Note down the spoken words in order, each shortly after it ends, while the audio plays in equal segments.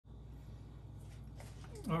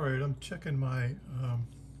All right, I'm checking my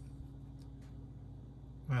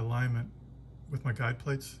my alignment with my guide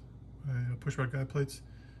plates, my pushrod guide plates.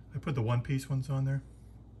 I put the one-piece ones on there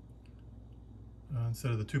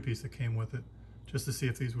instead of the two-piece that came with it, just to see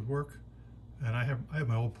if these would work. And I have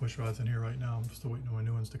my old pushrods in here right now. I'm still waiting on my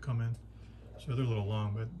new ones to come in. So they're a little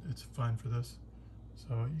long, but it's fine for this.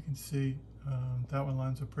 So you can see that one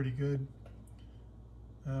lines up pretty good.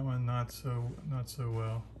 That one not so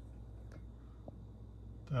well.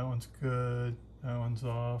 That one's good. That one's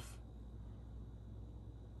off.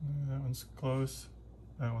 That one's close.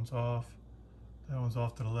 That one's off. That one's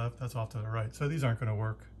off to the left. That's off to the right. So these aren't going to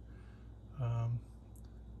work. Won't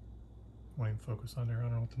even focus on there. I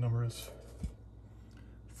don't know what the number is.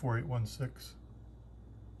 4816.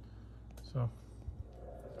 So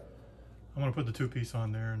I'm going to put the two-piece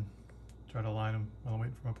on there and try to line them while I'm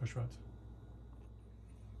waiting for my push rods.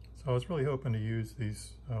 So I was really hoping to use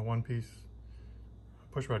these one-piece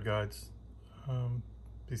pushrod guides.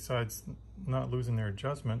 Besides not losing their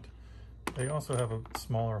adjustment, they also have a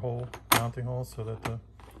smaller hole, mounting hole, so that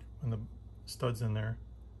when the stud's in there,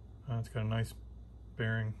 it's got a nice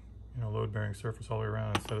bearing, load-bearing surface all the way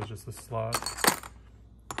around instead of just a slot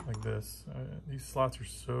like this. These slots are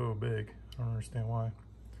so big, I don't understand why.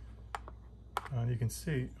 You can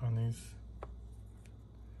see on these,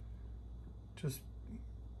 just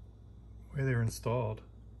the way they were installed,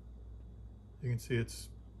 you can see it's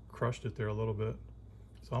crushed it there a little bit.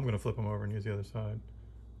 So I'm going to flip them over and use the other side.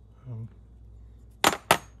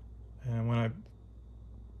 And when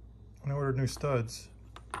I ordered new studs,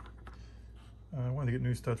 I wanted to get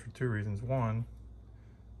new studs for two reasons. One,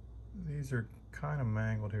 these are kind of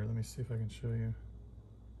mangled here. Let me see if I can show you.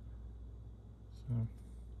 So you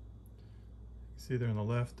see there on the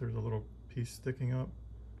left, there's a little piece sticking up.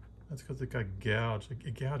 That's because it got gouged.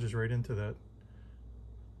 It gouges right into that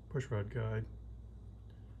pushrod guide.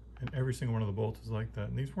 And every single one of the bolts is like that.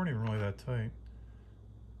 And these weren't even really that tight.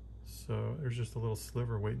 So there's just a little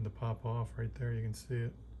sliver waiting to pop off right there. You can see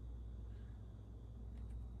it.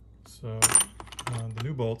 So the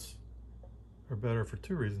new bolts are better for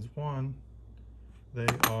two reasons. One, they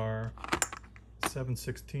are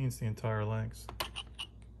 7/16 the entire length.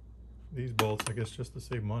 These bolts, I guess just to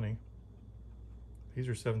save money, these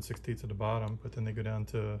are 7/16 at the bottom, but then they go down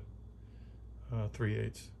to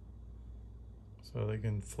 3/8. So they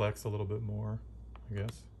can flex a little bit more, I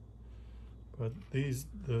guess. But these,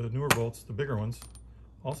 the newer bolts, the bigger ones,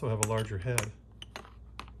 also have a larger head.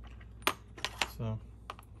 So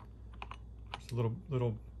there's a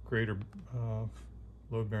little greater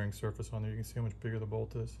load-bearing surface on there. You can see how much bigger the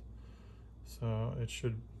bolt is. So it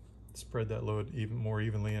should spread that load even more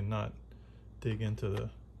evenly and not dig into the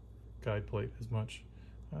guide plate as much.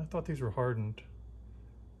 I thought these were hardened.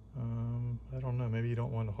 I don't know, maybe you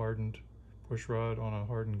don't want a hardened push rod on a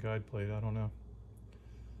hardened guide plate, I don't know.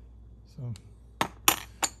 So,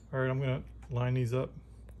 all right, I'm gonna line these up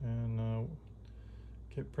and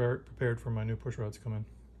get prepared for my new push rods to come in.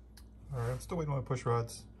 All right, I'm still waiting on my push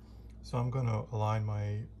rods, so I'm gonna align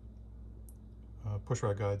my push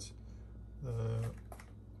rod guides. The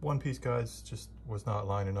one-piece guides just was not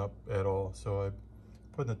lining up at all, so I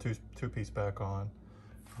put the two-piece back on,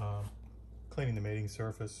 cleaning the mating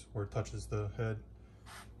surface where it touches the head,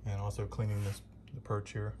 and also cleaning the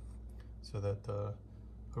perch here, so that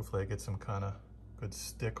hopefully I get some kind of good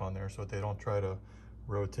stick on there so that they don't try to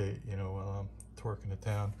rotate, torquing it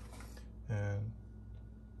down. And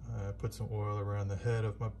I put some oil around the head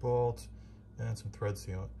of my bolt and some thread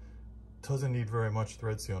sealant. Doesn't need very much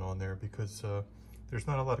thread sealant on there because there's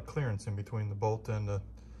not a lot of clearance in between the bolt and the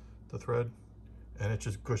thread, and it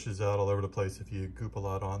just gushes out all over the place if you goop a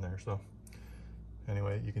lot on there. So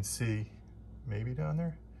anyway, you can see maybe down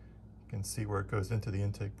there, you can see where it goes into the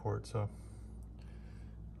intake port. So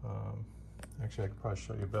actually I could probably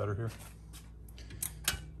show you better here.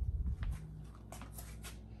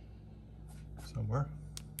 Somewhere.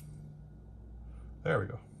 There we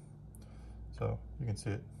go. So you can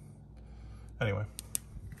see it. Anyway.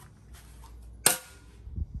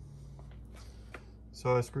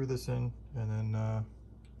 So I screw this in and then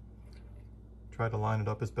try to line it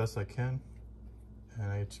up as best I can.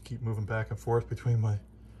 And I just keep moving back and forth between my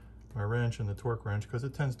wrench and the torque wrench because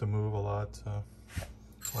it tends to move a lot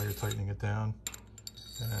while you're tightening it down.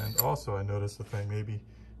 And also I noticed the thing,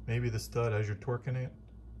 maybe the stud, as you're torquing it,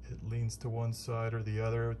 it leans to one side or the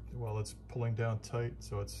other while it's pulling down tight.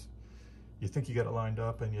 So you think you got it lined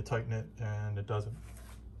up and you tighten it and it doesn't.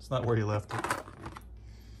 It's not where you left it.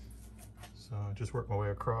 So I just work my way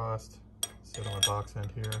across, sit on my box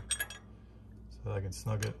end here so that I can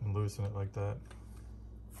snug it and loosen it like that.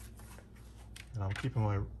 And I'm keeping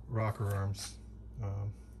my rocker arms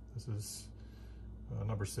This is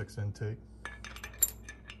number 6 intake.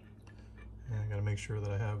 And I gotta make sure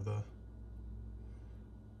that I have the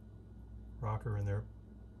rocker in there.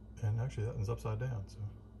 And actually that one's upside down, so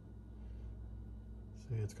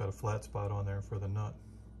see, it's got a flat spot on there for the nut.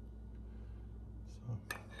 So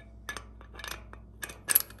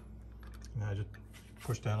now I just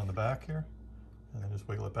push down on the back here and then just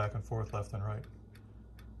wiggle it back and forth left and right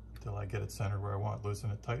until I get it centered where I want.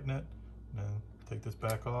 Loosen it, tighten it, and then take this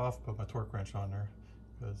back off, put my torque wrench on there,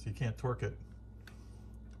 because you can't torque it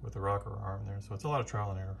with the rocker arm there. So it's a lot of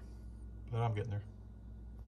trial and error, but I'm getting there.